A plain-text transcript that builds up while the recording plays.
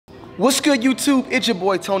What's good, YouTube? It's your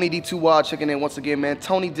boy Tony D2 Wild checking in once again, man.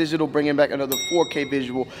 Tony Digital bringing back another 4K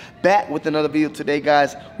visual, back with another video today,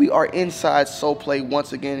 guys. We are inside SolePlay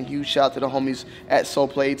once again. Huge shout out to the homies at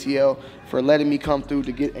SolePlay ATL for letting me come through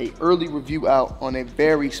to get an early review out on a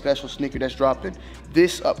very special sneaker that's dropping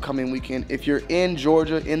this upcoming weekend. If you're in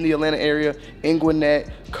Georgia, in the Atlanta area, in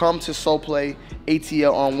Gwinnett, come to SolePlay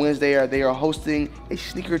ATL on Wednesday. They are hosting a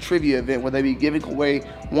sneaker trivia event where they be giving away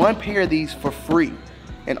one pair of these for free,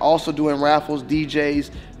 and also doing raffles,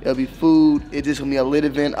 DJs, it'll be food. It's just gonna be a lit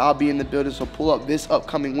event. I'll be in the building, so pull up this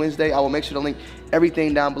upcoming Wednesday. I will make sure to link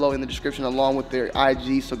everything down below in the description along with their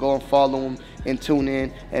IG, so go and follow them and tune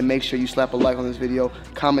in, and make sure you slap a like on this video,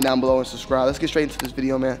 comment down below and subscribe. Let's get straight into this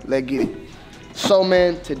video, man. Let's get it. So,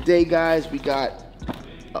 man, today, guys, we got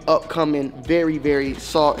an upcoming very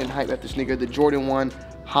sought and hyped after sneaker, the Jordan 1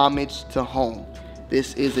 Homage to Home.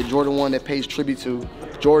 This is the Jordan 1 that pays tribute to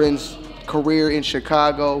Jordan's career in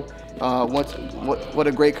Chicago. What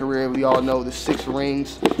a great career. We all know the 6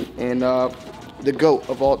 rings and the GOAT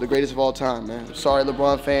of all, the greatest of all time, man. Sorry,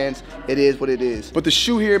 LeBron fans, it is what it is. But the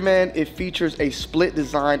shoe here, man, it features a split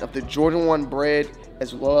design of the Jordan 1 bread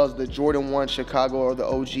as well as the Jordan 1 Chicago, or the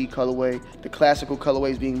OG colorway. The classical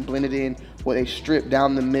colorway is being blended in with a strip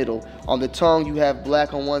down the middle. On the tongue, you have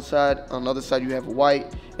black on one side, on the other side you have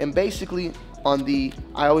white, and basically on the,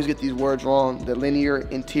 I always get these words wrong, the linear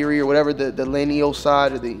interior, whatever, the lineal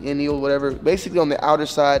side or the enneal, whatever. Basically on the outer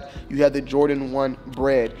side, you have the Jordan 1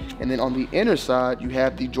 bread. And then on the inner side, you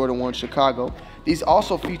have the Jordan 1 Chicago. These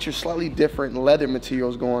also feature slightly different leather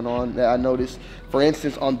materials going on that I noticed. For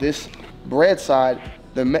instance, on this bread side,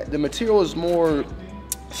 the material is more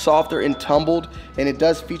softer and tumbled, and it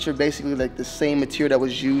does feature basically like the same material that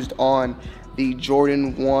was used on the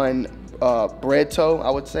Jordan 1 bread toe,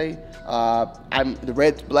 I would say. The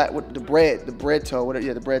bread toe, whatever,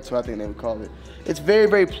 yeah, the bread toe, I think they would call it. It's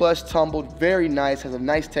very plush, tumbled, very nice, has a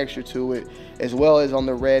nice texture to it, as well as on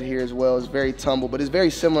the red here as well. It's very tumbled, but it's very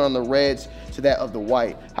similar on the reds to that of the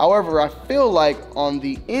white. However, I feel like on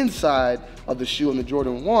the inside of the shoe on the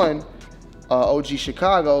Jordan 1 OG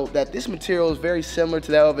Chicago, that this material is very similar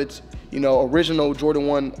to that of its, you know, original Jordan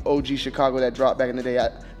 1 OG Chicago that dropped back in the day. I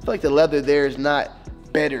feel like the leather there is not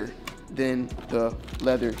better than the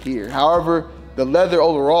leather here. However, the leather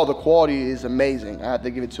overall, the quality is amazing. I have to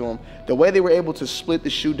give it to them. The way they were able to split the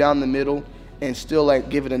shoe down the middle and still like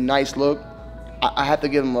give it a nice look, I have to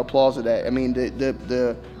give them applause to that. I mean,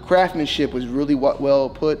 the craftsmanship was really well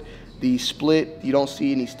put. The split, you don't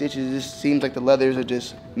see any stitches. It just seems like the leathers are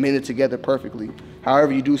just mended together perfectly.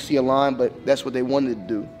 However, you do see a line, but that's what they wanted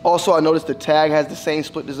to do. Also, I noticed the tag has the same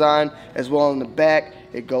split design as well on the back.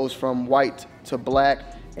 It goes from white to black.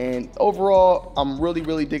 And overall, I'm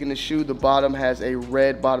really digging the shoe. The bottom has a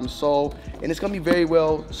red bottom sole, and it's gonna be very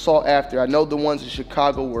well sought after. I know the ones in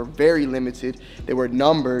Chicago were very limited. They were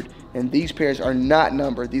numbered, and these pairs are not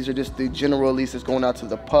numbered. These are just the general release that's going out to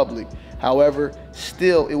the public. However,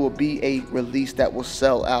 still, it will be a release that will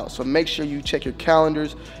sell out. So make sure you check your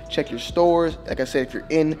calendars, check your stores. Like I said, if you're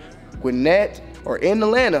in Gwinnett or in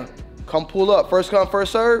Atlanta, come pull up. First come,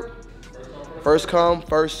 first serve. First come,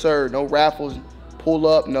 first serve. No raffles. Pull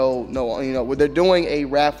up, no, you know, they're doing a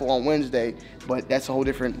raffle on Wednesday, but that's a whole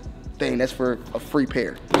different thing. That's for a free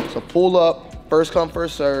pair. So pull up, first come,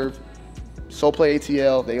 first serve. SolePlay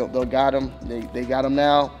ATL, they got them. They got them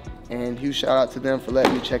now, and huge shout out to them for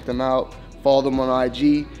letting me check them out. Follow them on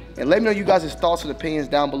IG, and let me know you guys' thoughts and opinions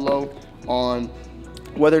down below on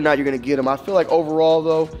whether or not you're gonna get them. I feel like overall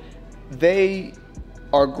though, they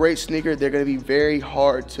are a great sneaker. They're gonna be very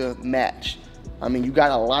hard to match. I mean, you got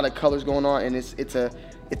a lot of colors going on, and it's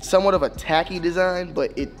somewhat of a tacky design,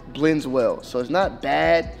 but it blends well. So it's not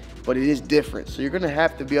bad, but it is different. So you're gonna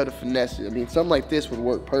have to be able to finesse it. I mean, something like this would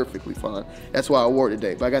work perfectly fine. That's why I wore it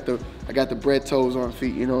today. But I got the bread toes on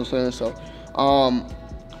feet. You know what I'm saying? So,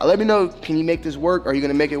 let me know. Can you make this work? Are you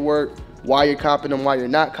gonna make it work? Why you're copping them? Why you're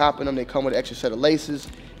not copping them? They come with an extra set of laces,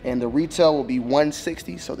 and the retail will be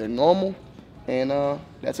 $160, so they're normal. And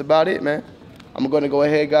that's about it, man. I'm gonna go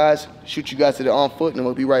ahead, guys, shoot you guys to the on foot, and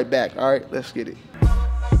we'll be right back. All right, let's get it.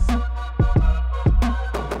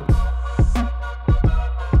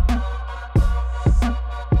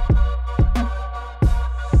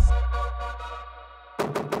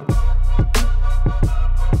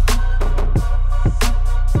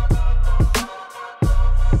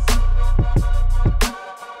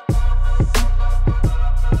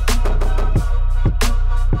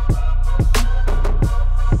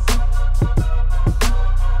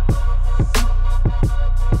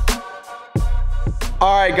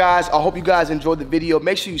 Alright guys, I hope you guys enjoyed the video.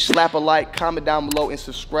 Make sure you slap a like, comment down below, and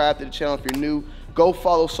subscribe to the channel if you're new. Go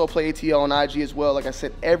follow SOLEPLAY ATL on IG as well. Like I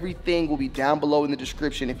said, everything will be down below in the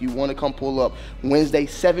description if you want to come pull up. Wednesday,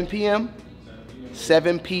 7 p.m.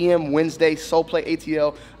 7 p.m. Wednesday, SOLEPLAY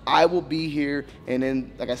ATL. I will be here. And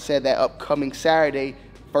then, like I said, that upcoming Saturday,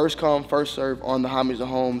 first come, first serve on the Homage and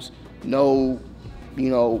Homes. No, you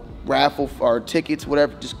know, raffle or tickets,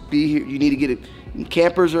 whatever. Just be here. You need to get it. And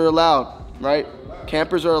campers are allowed, right?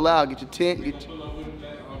 Campers are allowed. Get your tent.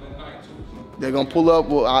 They're gonna pull up.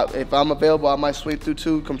 Well, if I'm available, I might swing through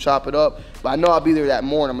too. Come chop it up. But I know I'll be there that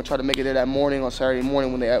morning. I'm gonna try to make it there that morning on Saturday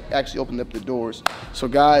morning when they actually open up the doors. So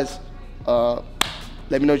guys,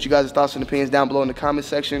 let me know what you guys' thoughts and opinions down below in the comment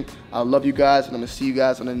section. I love you guys, and I'm gonna see you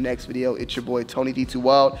guys on the next video. It's your boy Tony D2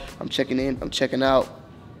 Wild. I'm checking in. I'm checking out.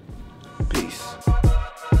 Peace.